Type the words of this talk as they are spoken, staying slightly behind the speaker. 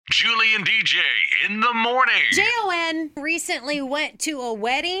Julie and DJ in the morning. JON recently went to a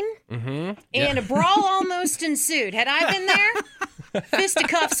wedding Mm-hmm. and a brawl almost ensued. Had I been there,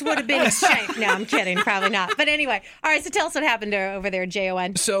 fisticuffs would have been exchanged. No, I'm kidding. Probably not. But anyway, all right, so tell us what happened over there,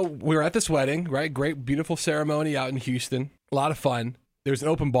 JON. So we were at this wedding, right? Great, beautiful ceremony out in Houston. A lot of fun. There was an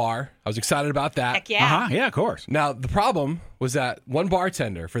open bar. I was excited about that. Heck yeah. Yeah, of course. Now, the problem was that one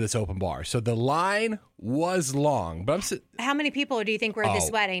bartender for this open bar. So the line was long. But How many people do you think were at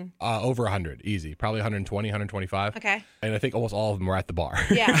this wedding? over 100, easy. Probably 120, 125. Okay. And I think almost all of them were at the bar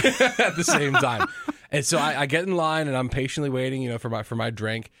Yeah. at the same time. And so I get in line and I'm patiently waiting, for my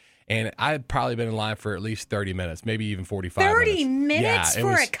drink. And I'd probably been in line for at least 30 minutes, maybe even 45 30 minutes Yeah,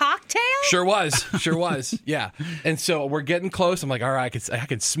 for a cocktail? Sure was. Yeah. And so we're getting close. I'm like, all right, I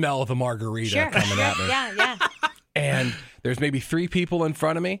could smell the margarita coming at me. Yeah. And there's maybe 3 people in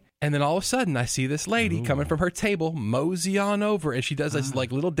front of me. And then all of a sudden, I see this lady coming from her table, mosey on over. And she does this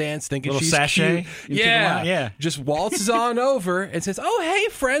little dance thinking Little she's sachet cute. into the line, yeah. Just waltzes on over and says, oh, hey,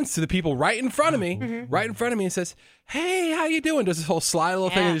 friends, to the people right in front of me. Right in front of me and says, hey, how you doing? Does this whole sly little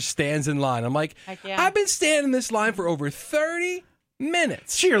thing and just stands in line. I'm like, Heck yeah. I've been standing in this line for over 30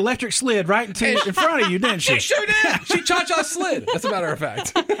 minutes. She electric slid right in front of you, didn't she? She sure did. She cha-cha slid, as a matter of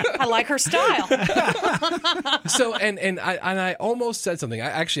fact. I like her style. So, and I almost said something.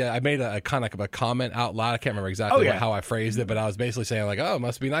 I made a kind of a comment out loud. I can't remember exactly how I phrased it, but I was basically saying like, oh, it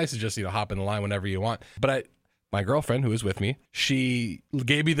must be nice to just, hop in the line whenever you want. But my girlfriend who was with me, she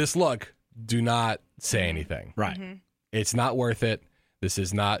gave me this look. Do not say anything. Right. It's not worth it. This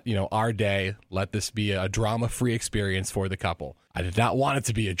is not, our day. Let this be a drama-free experience for the couple. I did not want it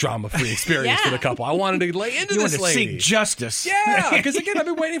to be a drama-free experience for the couple. I wanted to lay into You this wanted to lady. seek justice. Yeah, because again, I've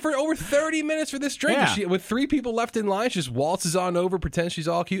been waiting for over 30 minutes for this drink. Yeah. She, with 3 people left in line, she just waltzes on over, pretends she's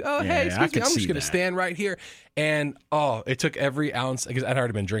all cute. Oh, hey, Yeah, I excuse me, could I'm see just going to that. stand right here. And, it took every ounce, because I'd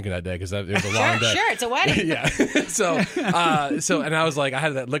already been drinking that day, because it was a long day. Sure, it's a wedding. Yeah. So, and I was like, I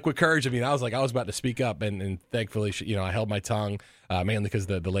had that liquid courage. I mean, I was about to speak up, and thankfully, I held my tongue, mainly because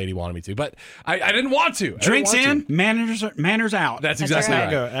the lady wanted me to. But I didn't want to. Drinks in, manners out. That's exactly right.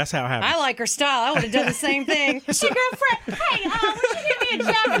 right. That's how it happens. I like her style. I would have done the same thing. Hey, girlfriend. Hey, would you give me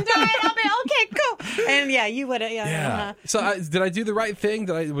a Jack and Diet? I'll be okay, cool. And yeah, you would have. Yeah. So did I do the right thing?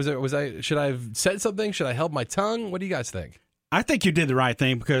 Should I have said something? Should I held my tongue? What do you guys think? I think you did the right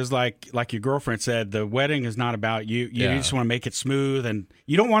thing because, like your girlfriend said, the wedding is not about you. You just want to make it smooth, and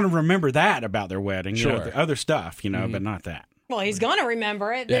you don't want to remember that about their wedding. Sure. The other stuff, but not that. Well, he's going to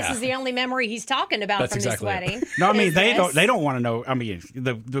remember it. This is the only memory he's talking about That's from exactly this it. wedding. No, I mean Is they this. don't want to know. I mean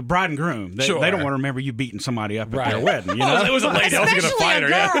the bride and groom. They Sure. don't want to remember you beating somebody up at their Right. wedding. Well, it was a lady. I was going to Especially fight a her.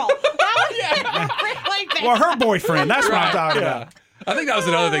 Yeah. girl. That was really bad. Well, her boyfriend. That's what I'm talking Yeah. about. I think that was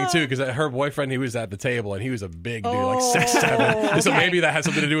another thing too, because her boyfriend, he was at the table and he was a big dude, like 6'7". So okay. maybe that had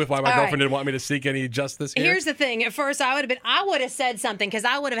something to do with why my All girlfriend right. didn't want me to seek any justice here. Here's the thing. At first, I would have said something because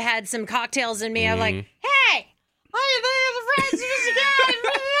I would have had some cocktails in me. I'm like, hey, what are the friends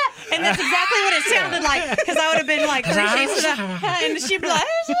together? And that's exactly what it sounded like because I would have been like, and she'd be like,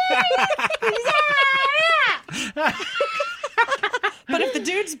 but if the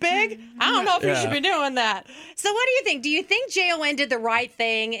dude's big, I don't know if he should be doing that. So what do you think? Do you think JON did the right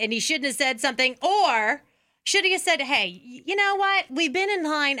thing and he shouldn't have said something? Or should he have said, hey, you know what? We've been in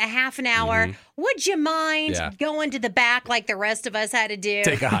line a half an hour. Would you mind going to the back like the rest of us had to do?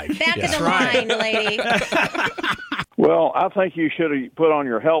 Take a hike. Back of the line, lady. Well, I think you should have put on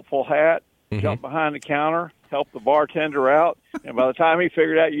your helpful hat, jumped behind the counter, helped the bartender out, and by the time he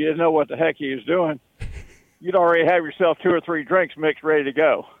figured out you didn't know what the heck he was doing, you'd already have yourself 2 or 3 drinks mixed, ready to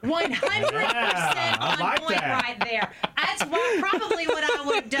go. 100% on like point that. right there. That's probably what I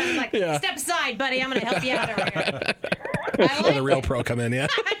would have done. Like, step aside, buddy. I'm going to help you out over here. I Let a real pro come in, yeah.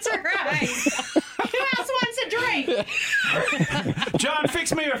 That's right. Who else wants a drink? John,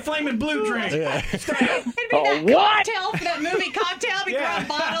 fix me a flaming blue drink. It'd be that what? cocktail for that movie Cocktail. Be throwing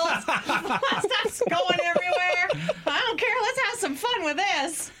bottles. Stuff's going everywhere. I don't care. Let's have some fun with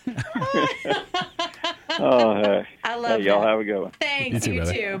this. Oh, hey. I love Hey, y'all that. have a good one. Thanks, You you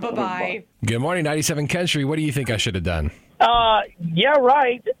too, too. brother. Bye-bye. Good morning, 97 Country. What do you think I should have done? Yeah,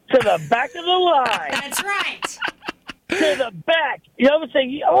 right. To the back of the line. That's right. To the back. You know,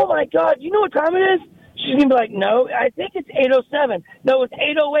 say, oh, my God, you know what time it is? She's going to be like, no, I think it's 8:07. No, it's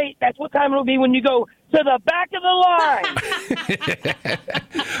 8:08. That's what time it'll be when you go to the back of the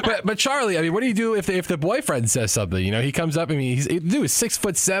line. But Charlie, I mean, what do you do if the boyfriend says something? He comes up. I mean, the dude is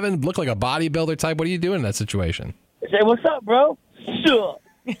 6'7", look like a bodybuilder type. What do you do in that situation? Say, what's up, bro? Sure.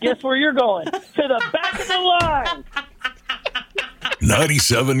 Guess where you're going? To the back of the line.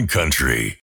 97 Country.